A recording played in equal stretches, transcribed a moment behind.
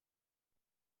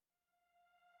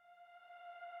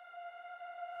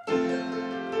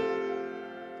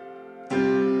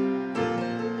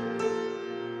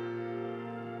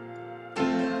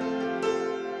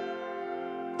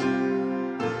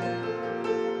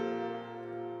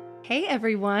Hey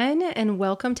everyone, and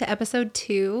welcome to episode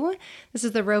 2. This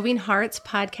is the Roving Hearts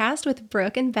podcast with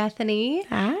Brooke and Bethany.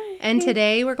 Hi. And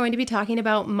today we're going to be talking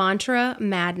about mantra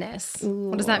madness. Ooh,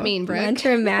 what does that mean, Brooke?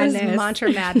 Mantra madness. What is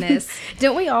mantra madness?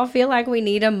 Don't we all feel like we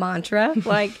need a mantra?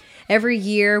 Like every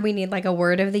year we need like a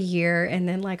word of the year and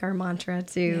then like our mantra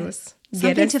to get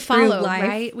something us to through follow, life,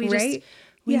 right?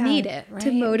 We need it, right?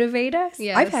 To motivate us.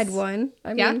 Yes. I've had one.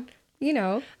 I mean, you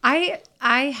know.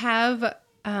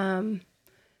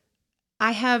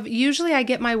 I have usually I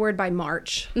get my word by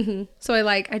March. Mm-hmm. So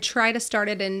I try to start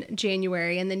it in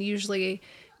January, and then usually,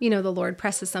 the Lord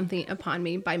presses something upon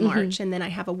me by March, and then I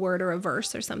have a word or a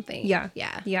verse or something.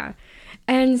 Yeah.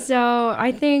 And so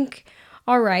I think,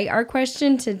 all right, our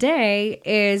question today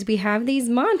is we have these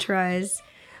mantras,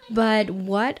 but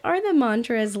what are the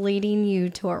mantras leading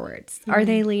you towards? Mm-hmm. Are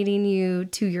they leading you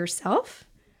to yourself,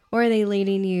 or are they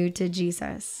leading you to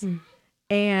Jesus? Mm.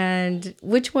 And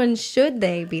which one should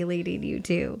they be leading you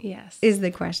to? Yes. Is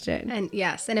the question. And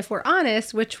if we're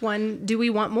honest, which one do we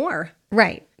want more?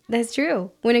 Right. That's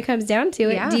true. When it comes down to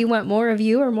it, do you want more of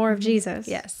you or more of Jesus?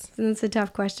 Yes. And it's a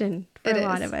tough question for a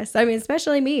lot of us. I mean,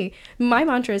 especially me. My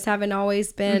mantras haven't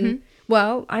always been,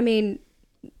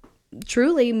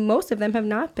 truly, most of them have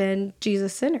not been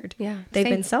Jesus-centered. Yeah. They've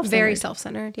been self-centered. Very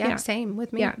self-centered. Yeah. Same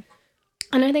with me. Yeah.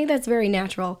 And I think that's very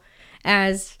natural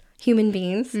as human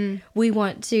beings. We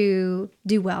want to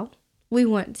do well. We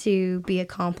want to be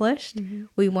accomplished. Mm-hmm.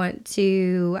 We want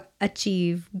to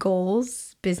achieve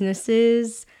goals,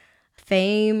 businesses,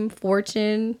 fame,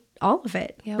 fortune, all of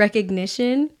it,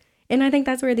 recognition. And I think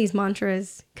that's where these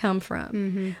mantras come from.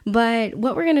 Mm-hmm. But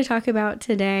what we're going to talk about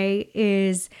today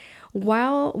is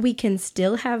while we can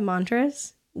still have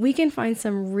mantras, we can find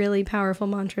some really powerful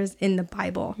mantras in the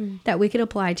Bible that we could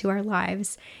apply to our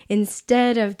lives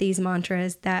instead of these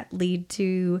mantras that lead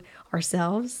to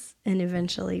ourselves and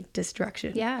eventually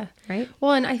destruction. Yeah. Right?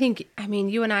 Well, and I think,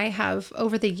 you and I have,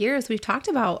 over the years, we've talked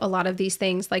about a lot of these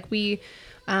things. Like we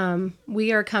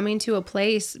are coming to a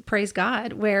place, praise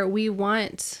God, where we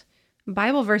want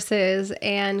Bible verses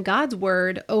and God's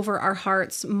word over our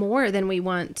hearts more than we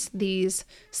want these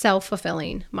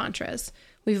self-fulfilling mantras.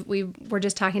 We were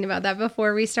just talking about that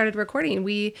before we started recording.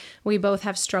 We both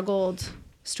have struggled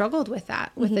with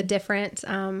that, with the different,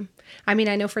 I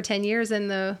know for 10 years in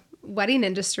the wedding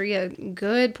industry, a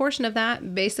good portion of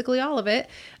that, basically all of it,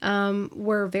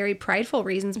 were very prideful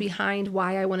reasons behind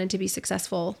why I wanted to be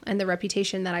successful and the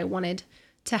reputation that I wanted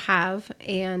to have.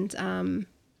 And,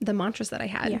 the mantras that I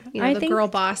had, the girl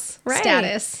boss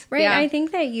status. Right. Yeah. I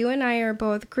think that you and I are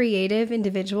both creative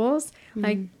individuals. Mm-hmm.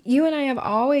 Like you and I have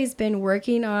always been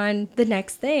working on the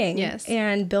next thing. Yes.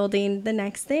 And building the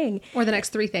next thing. Or the next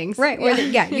 3 things. Right.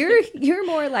 Yeah. You're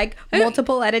more like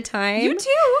multiple at a time. You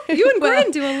too. You and Gwen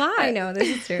do a lot. I know, this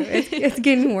is true. It's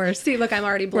getting worse. See, look, I'm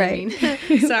already blaming. Right.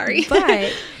 Sorry.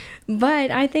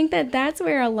 But I think that that's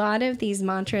where a lot of these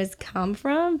mantras come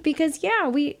from because,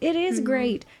 it is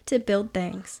great to build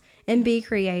things and be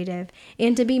creative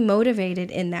and to be motivated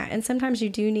in that. And sometimes you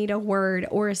do need a word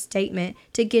or a statement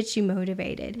to get you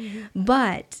motivated. Mm-hmm.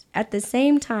 But at the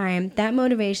same time, that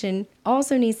motivation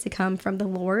also needs to come from the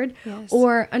Lord. Yes.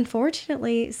 Or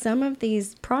unfortunately, some of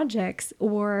these projects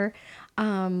or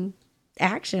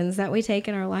actions that we take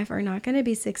in our life are not going to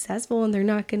be successful and they're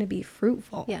not going to be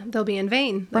fruitful. Yeah, they'll be in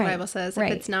vain, the Bible says. If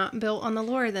it's not built on the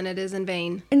Lord, then it is in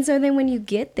vain. And so then when you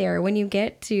get there, when you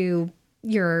get to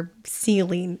your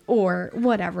ceiling or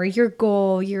whatever, your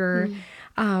goal, your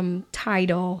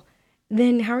title,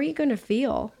 then how are you going to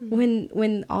feel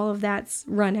when all of that's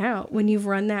run out, when you've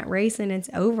run that race and it's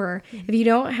over? Mm-hmm. If you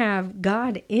don't have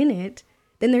God in it,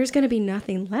 then there's going to be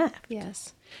nothing left.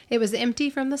 Yes. It was empty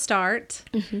from the start,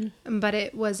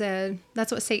 but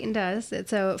that's what Satan does.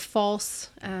 It's a false,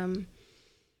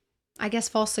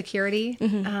 false security,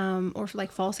 or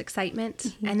like false excitement.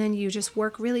 Mm-hmm. And then you just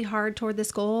work really hard toward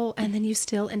this goal and then you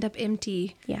still end up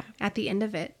empty at the end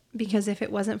of it. Because if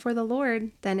it wasn't for the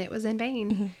Lord, then it was in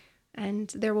vain and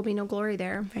there will be no glory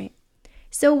there. Right.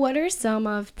 So what are some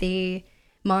of the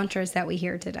mantras that we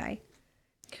hear today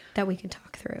that we can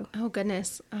talk through? Oh,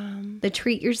 goodness. The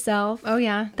treat yourself. Oh,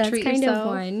 yeah. That's treat kind yourself. of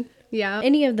one. Yeah.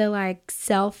 Any of the like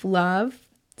self-love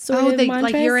sort of mantras.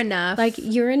 Like you're enough. Like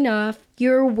you're enough.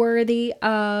 You're worthy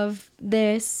of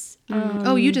this.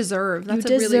 You deserve. That's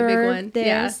a really big one.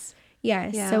 This. Yeah.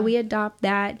 Yes. Yeah. So we adopt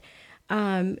that.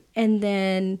 And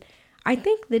then I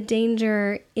think the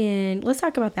danger let's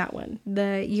talk about that one.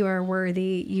 You are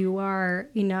worthy. You are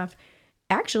enough.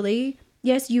 Actually,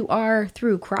 yes, you are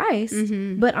through Christ,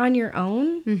 but on your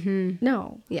own,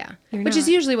 no. Yeah. Which is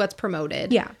usually what's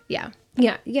promoted. Yeah. Yeah.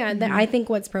 Yeah. I think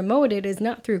what's promoted is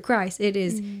not through Christ. It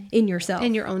is in yourself.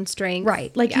 In your own strength.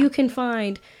 Right. Like you can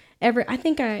find I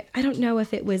think I don't know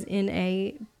if it was in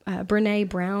a Brene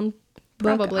Brown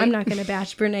book. Probably. I'm not going to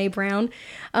bash Brene Brown.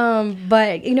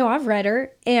 But, I've read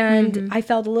her and I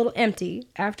felt a little empty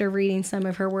after reading some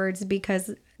of her words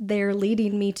because they're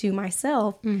leading me to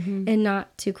myself and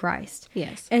not to Christ.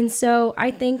 Yes. And so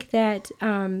I think that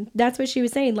that's what she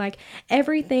was saying. Like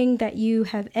everything that you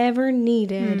have ever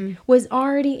needed was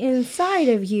already inside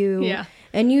of you. Yeah.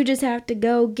 And you just have to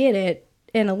go get it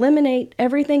and eliminate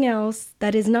everything else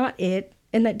that is not it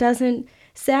and that doesn't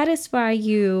satisfy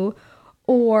you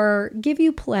or give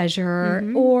you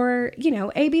pleasure or,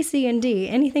 A, B, C, and D,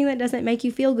 anything that doesn't make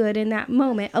you feel good in that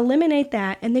moment, eliminate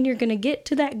that. And then you're going to get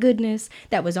to that goodness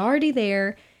that was already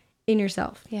there in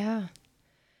yourself. Yeah.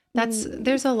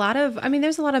 There's a lot of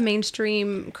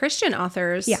mainstream Christian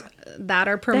authors that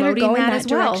are promoting that as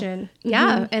well. Direction.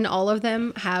 Yeah. And all of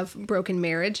them have broken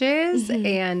marriages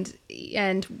and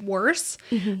worse.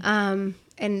 And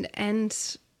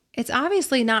it's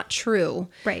obviously not true.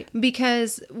 Right.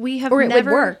 Because we have Or it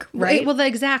never would work, right? Well,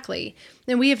 exactly.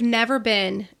 And we have never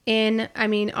been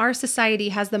our society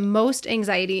has the most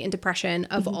anxiety and depression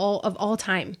of all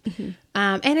time.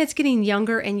 And it's getting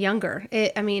younger and younger.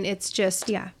 It's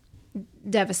just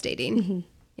devastating.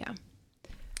 Yeah.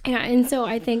 Yeah. And so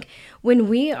I think when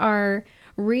we are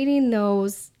reading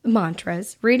those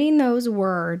mantras, reading those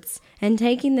words and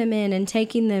taking them in and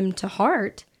taking them to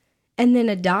heart, and then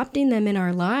adopting them in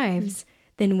our lives,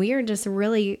 then we are just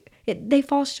really, they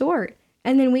fall short.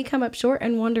 And then we come up short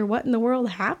and wonder what in the world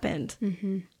happened.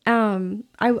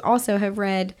 I also have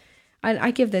read, I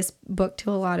give this book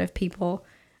to a lot of people.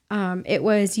 It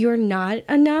was You're Not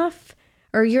Enough,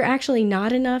 or You're Actually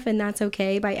Not Enough, and That's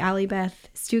Okay by Allie Beth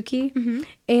Stuckey.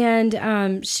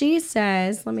 And she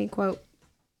says, let me quote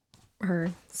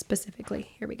her specifically.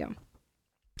 Here we go.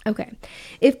 Okay.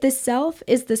 If the self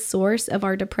is the source of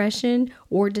our depression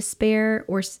or despair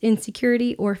or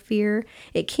insecurity or fear,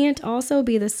 it can't also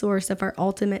be the source of our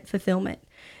ultimate fulfillment.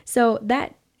 So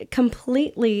that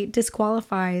completely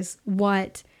disqualifies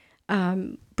what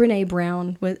Brene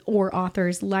Brown or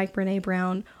authors like Brene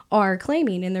Brown are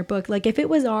claiming in their book. Like if it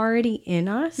was already in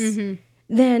us,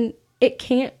 then it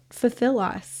can't fulfill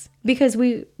us because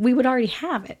we would already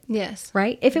have it. Yes.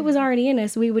 Right? If it was already in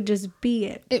us, we would just be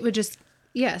it. It would just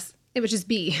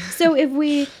be. So if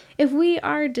we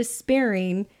are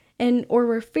despairing or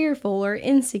we're fearful or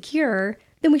insecure,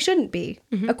 then we shouldn't be,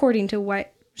 according to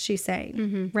what she's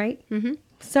saying, right?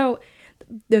 So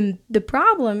the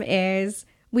problem is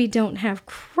we don't have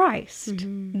Christ.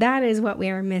 That is what we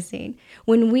are missing.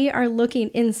 When we are looking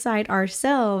inside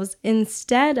ourselves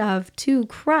instead of to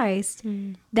Christ,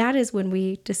 that is when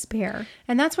we despair.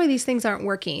 And that's why these things aren't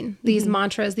working. These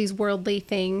mantras, these worldly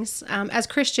things. As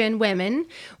Christian women,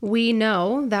 we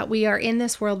know that we are in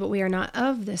this world, but we are not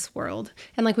of this world.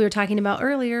 And like we were talking about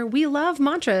earlier, we love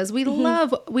mantras. We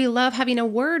love having a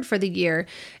word for the year.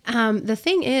 The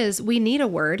thing is, we need a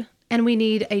word and we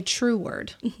need a true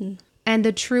word. And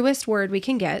the truest word we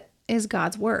can get is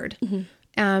God's word.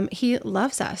 He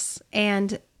loves us.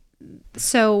 And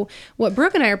so what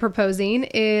Brooke and I are proposing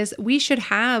is we should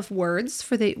have words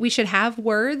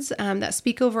that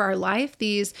speak over our life,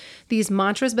 these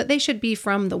mantras, but they should be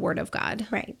from the word of God.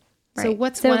 Right. So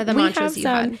what's one of the mantras you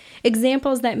had?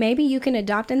 Examples that maybe you can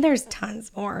adopt, and there's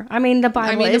tons more. I mean, the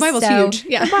Bible's huge.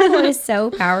 Yeah. The Bible is so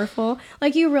powerful.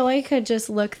 Like you really could just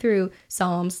look through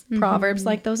Psalms, Proverbs.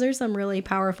 Like those are some really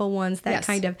powerful ones that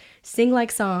kind of sing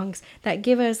like songs that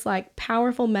give us like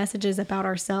powerful messages about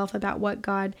ourselves, about what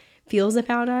God feels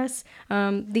about us.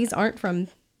 These aren't from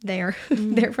there;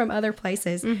 they're from other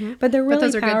places, but they're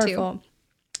really powerful.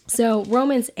 So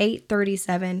Romans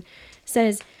 8:37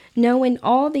 says, knowing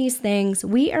all these things,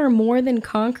 we are more than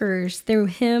conquerors through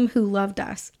him who loved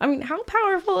us. I mean, how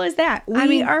powerful is that?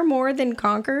 We are more than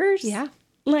conquerors? Yeah.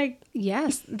 Like,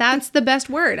 yes, that's the best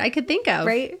word I could think of.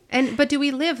 Right. But do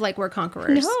we live like we're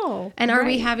conquerors? No. And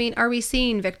are we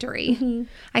seeing victory?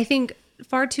 I think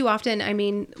far too often,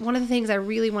 one of the things I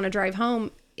really want to drive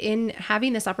home in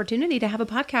having this opportunity to have a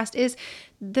podcast is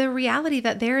the reality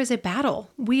that there is a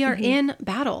battle. We are in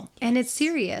battle and it's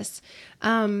serious.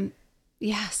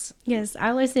 Yes.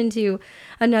 I listened to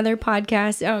another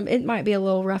podcast. It might be a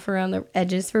little rough around the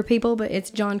edges for people, but it's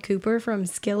John Cooper from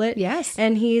Skillet. Yes.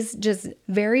 And he's just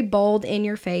very bold in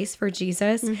your face for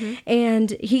Jesus. And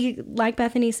he, like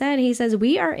Bethany said, he says,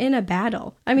 we are in a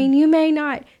battle. I mean, you may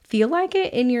not feel like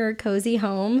it in your cozy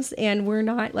homes, and we're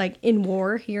not like in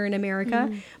war here in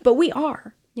America, but we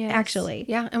are actually.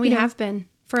 Yeah. And we have been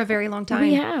for a very long time.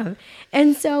 We have.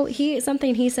 And so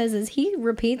something he says is he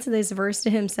repeats this verse to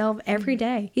himself every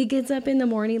day. He gets up in the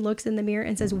morning, looks in the mirror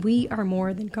and says, we are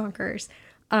more than conquerors.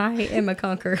 I am a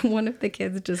conqueror. One of the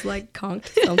kids just like conked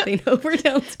something over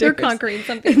downstairs. They're conquering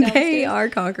something downstairs. They are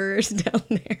conquerors down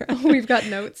there. We've got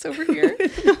notes over here.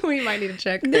 We might need to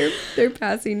check. They're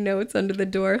passing notes under the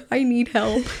door. I need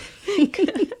help.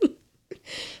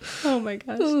 Oh my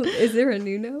gosh. Ooh, is there a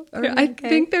new note? I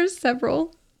think there's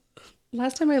several.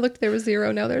 Last time I looked, there was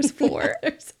 0. Now there's 4.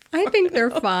 I think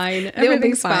they're fine.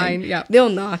 Everything's fine. Yeah. They'll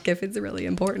knock if it's really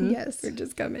important. Yes. Or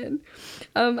just come in.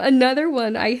 Another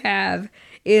one I have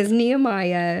is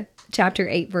Nehemiah chapter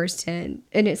 8, verse 10.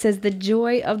 And it says, the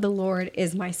joy of the Lord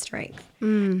is my strength.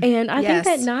 And I think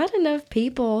that not enough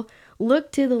people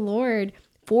look to the Lord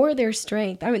for their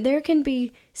strength. I mean, there can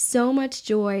be so much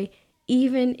joy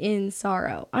even in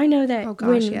sorrow. I know that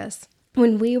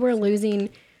when we were losing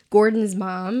Gordon's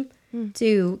mom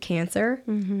to cancer,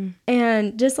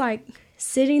 and just like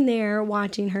sitting there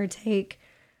watching her take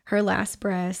her last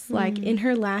breaths, like in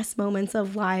her last moments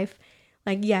of life,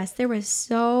 like, yes, there was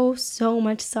so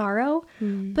much sorrow,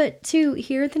 but to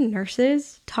hear the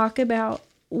nurses talk about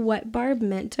what Barb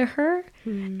meant to her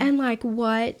and like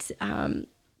what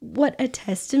a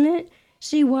testament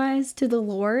she was to the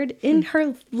Lord in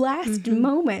her last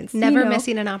moments. Never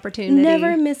missing an opportunity.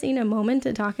 Never missing a moment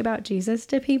to talk about Jesus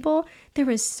to people. There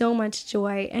was so much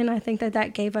joy. And I think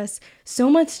that gave us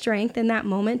so much strength in that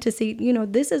moment to see,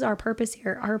 this is our purpose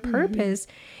here. Our purpose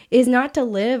is not to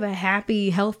live a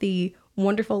happy, healthy,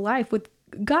 wonderful life.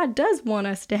 God does want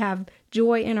us to have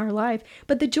joy in our life,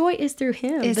 but the joy is through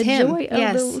Him. Joy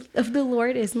of the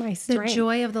Lord is my strength. The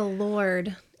joy of the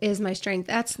Lord is my strength.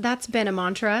 That's been a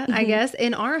mantra, I guess,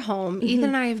 in our home. Ethan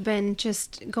and I have been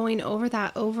just going over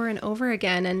that over and over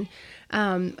again.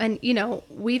 And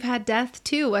we've had death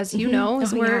too, as you know,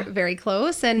 as we're very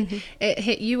close, and it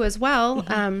hit you as well.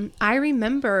 I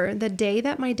remember the day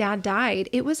that my dad died.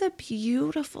 It was a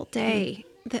beautiful day.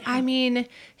 It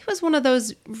was one of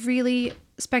those really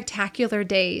spectacular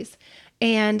days.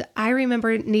 And I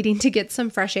remember needing to get some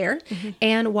fresh air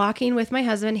and walking with my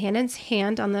husband hand in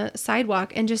hand on the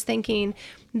sidewalk and just thinking,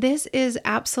 this is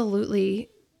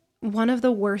absolutely one of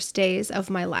the worst days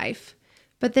of my life.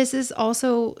 But this is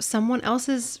also someone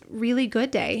else's really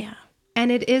good day. Yeah.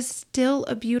 And it is still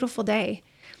a beautiful day.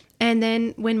 And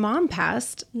then when Mom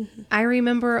passed, I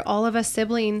remember all of us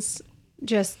siblings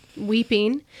just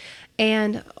weeping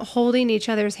and holding each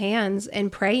other's hands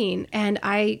and praying. And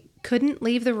I couldn't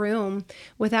leave the room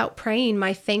without praying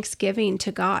my thanksgiving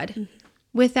to God,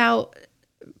 without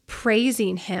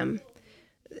praising Him.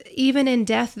 Even in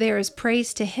death, there is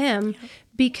praise to Him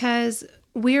because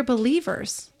we're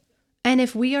believers. And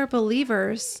if we are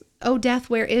believers, oh,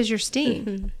 death, where is your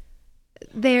sting?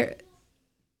 You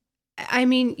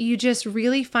just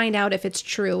really find out if it's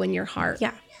true in your heart.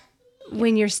 Yeah.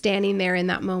 When you're standing there in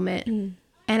that moment.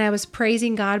 And I was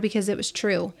praising God because it was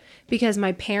true. Because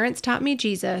my parents taught me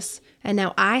Jesus, and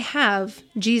now I have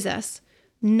Jesus.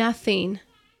 Nothing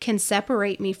can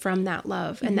separate me from that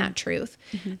love and that truth.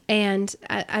 And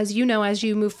as you know, as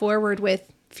you move forward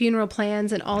with funeral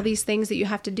plans and all these things that you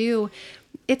have to do,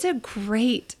 it's a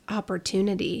great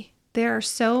opportunity. There are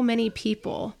so many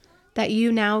people that you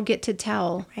now get to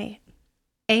tell,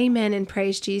 amen and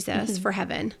praise Jesus for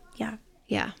heaven. Yeah.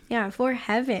 Yeah. Yeah, for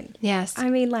heaven. Yes.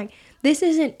 This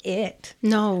isn't it.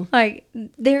 No.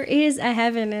 There is a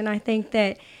heaven, and I think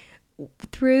that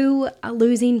through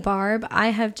losing Barb, I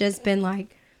have just been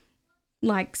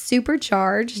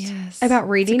supercharged about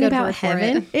reading about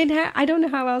heaven. I don't know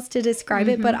how else to describe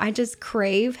it, but I just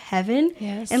crave heaven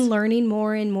and learning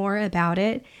more and more about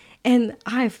it. And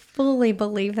I fully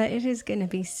believe that it is going to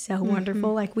be so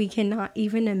wonderful. We cannot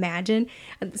even imagine.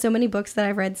 So many books that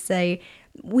I've read say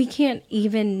we can't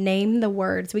even name the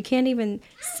words. We can't even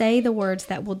say the words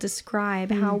that will describe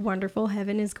how wonderful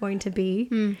heaven is going to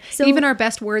be. So even our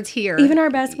best words here. Even our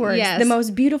best words. The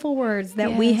most beautiful words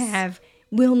that we have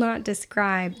will not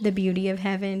describe the beauty of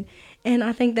heaven. And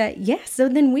I think that, so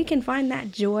then we can find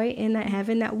that joy in that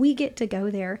heaven, that we get to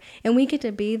go there and we get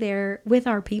to be there with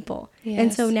our people. Yes.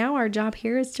 And so now our job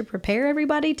here is to prepare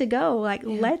everybody to go.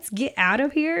 Let's get out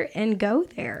of here and go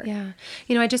there. Yeah.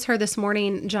 I just heard this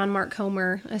morning, John Mark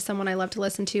Comer, someone I love to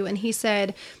listen to, and he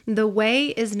said, the way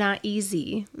is not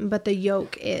easy, but the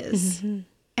yoke is.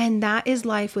 And that is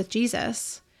life with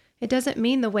Jesus. It doesn't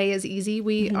mean the way is easy.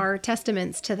 We are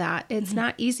testaments to that. It's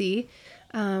not easy.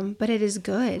 but it is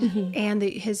good, and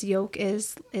his yoke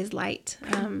is light.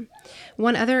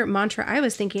 One other mantra I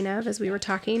was thinking of as we were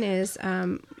talking is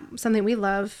something we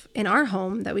love in our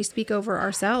home that we speak over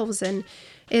ourselves, and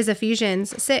is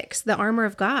Ephesians 6, the armor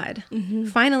of God.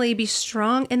 Finally, be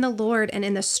strong in the Lord and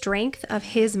in the strength of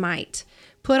his might.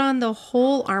 Put on the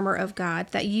whole armor of God,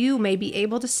 that you may be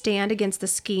able to stand against the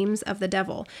schemes of the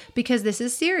devil. Because this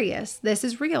is serious. This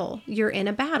is real. You're in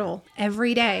a battle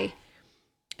every day.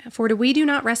 For we do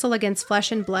not wrestle against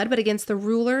flesh and blood, but against the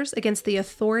rulers, against the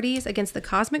authorities, against the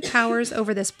cosmic powers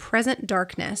over this present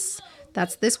darkness.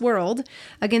 That's this world,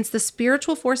 against the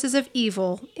spiritual forces of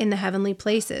evil in the heavenly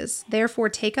places. Therefore,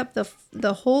 take up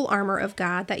the whole armor of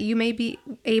God, that you may be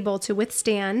able to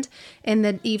withstand in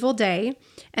the evil day,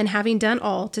 and having done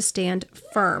all, to stand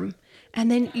firm. And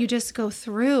then you just go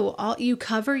through you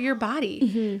cover your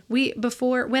body.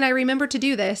 When I remember to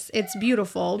do this, it's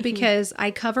beautiful because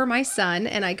I cover my son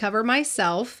and I cover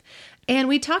myself. And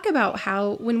we talk about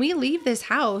how when we leave this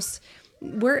house,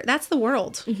 that's the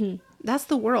world. That's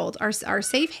the world. Our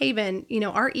safe haven,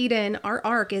 our Eden, our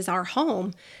ark is our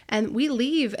home. And we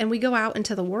leave and we go out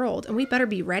into the world, and we better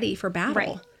be ready for battle.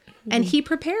 Right. And he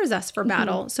prepares us for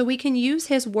battle, so we can use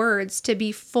his words to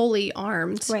be fully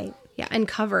armed. Right. Yeah, and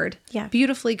covered. Yeah.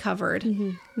 Beautifully covered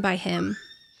by him.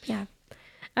 Yeah.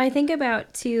 I think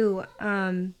about, too,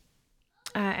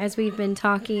 as we've been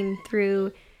talking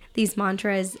through these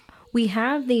mantras, we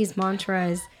have these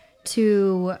mantras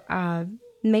to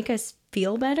make us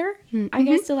feel better, I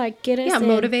guess, to get us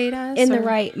motivate us in the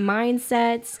right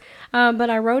mindsets. But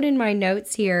I wrote in my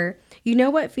notes here, you know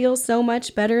what feels so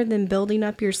much better than building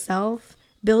up yourself?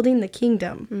 Building the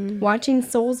kingdom, watching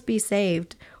souls be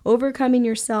saved, overcoming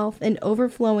yourself, and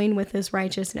overflowing with his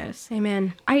righteousness.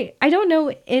 Amen. I don't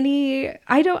know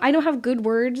I don't have good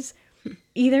words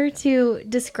either to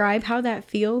describe how that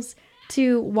feels,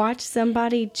 to watch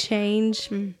somebody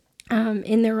change in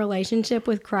their relationship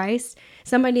with Christ,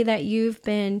 somebody that you've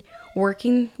been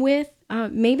working with,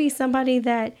 maybe somebody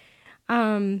that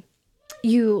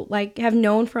you have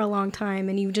known for a long time,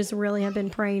 and you just really have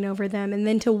been praying over them, and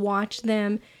then to watch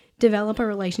them develop a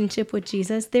relationship with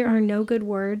Jesus. There are no good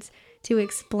words to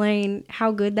explain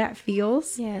how good that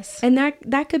feels. Yes. And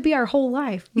that could be our whole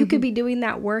life. You could be doing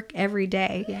that work every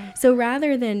day. Yeah. So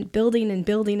rather than building and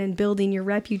building and building your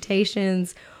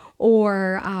reputations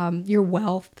or your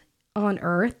wealth on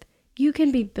earth, you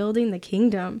can be building the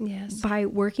kingdom by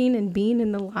working and being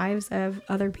in the lives of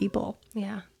other people.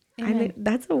 Yeah. Amen. I think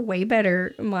that's a way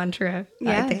better mantra,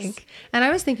 I think. And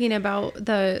I was thinking about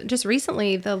just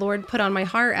recently, the Lord put on my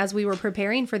heart as we were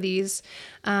preparing for these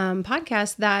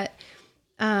podcasts that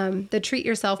the treat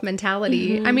yourself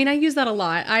mentality. I mean, I use that a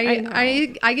lot.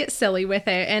 I get silly with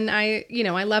it, and I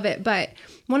love it. But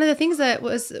one of the things that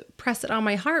was pressed on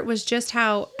my heart was just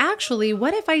how, actually,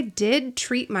 what if I did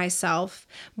treat myself,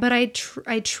 but I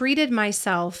treated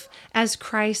myself as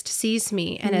Christ sees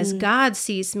me and as God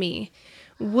sees me?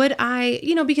 Would I,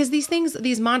 because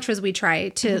these mantras we try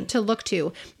to look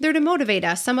to, they're to motivate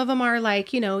us. Some of them are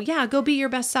like, go be your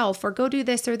best self, or go do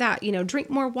this or that, drink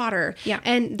more water. Yeah.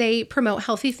 And they promote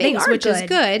healthy things, which is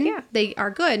good. Yeah. They are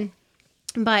good.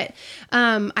 But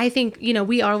I think,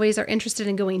 we always are interested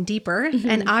in going deeper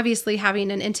and obviously having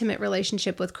an intimate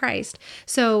relationship with Christ.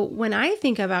 So when I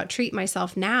think about treat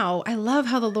myself now, I love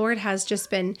how the Lord has just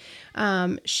been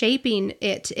shaping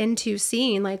it into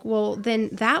seeing then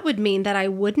that would mean that I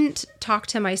wouldn't talk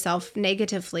to myself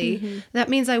negatively. That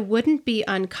means I wouldn't be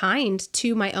unkind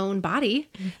to my own body.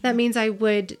 That means I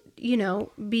would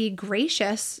be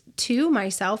gracious to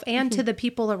myself and to the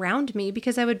people around me,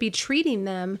 because I would be treating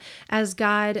them as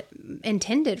God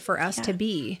intended for us to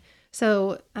be.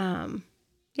 So,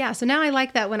 so now I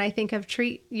like that when I think of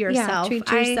treat yourself. Yeah,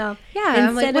 treat yourself.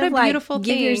 I'm like, what a beautiful thing.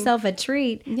 Give yourself a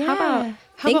treat. Yeah. How about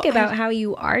think about how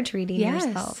you are treating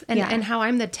yourself. And how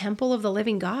I'm the temple of the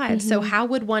living God. So how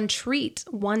would one treat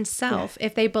oneself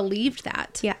if they believed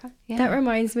that? Yeah. That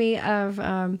reminds me of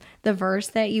the verse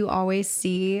that you always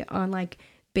see on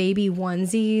baby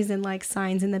onesies and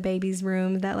signs in the baby's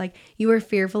room that you are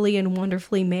fearfully and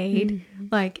wonderfully made,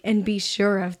 and be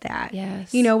sure of that.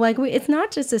 Yes. It's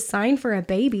not just a sign for a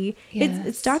baby. Yes.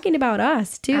 It's talking about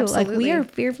us too. Absolutely. We are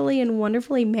fearfully and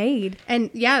wonderfully made.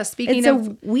 And speaking of,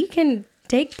 so we can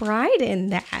take pride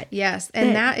in that. Yes.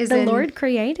 And that is the Lord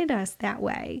created us that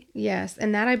way. Yes.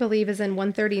 And that I believe is in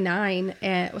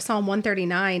 139, Psalm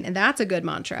 139. And that's a good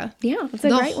mantra. Yeah. It's a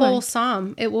great one. The whole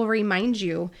Psalm, it will remind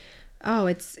you. Oh,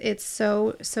 it's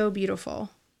so, so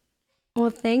beautiful. Well,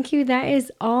 thank you. That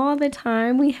is all the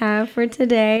time we have for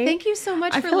today. Thank you so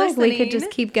much for listening. I feel like we could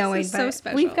just keep going, but so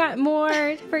special. We've got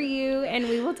more for you, and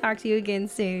we will talk to you again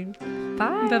soon.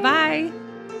 Bye. Bye-bye.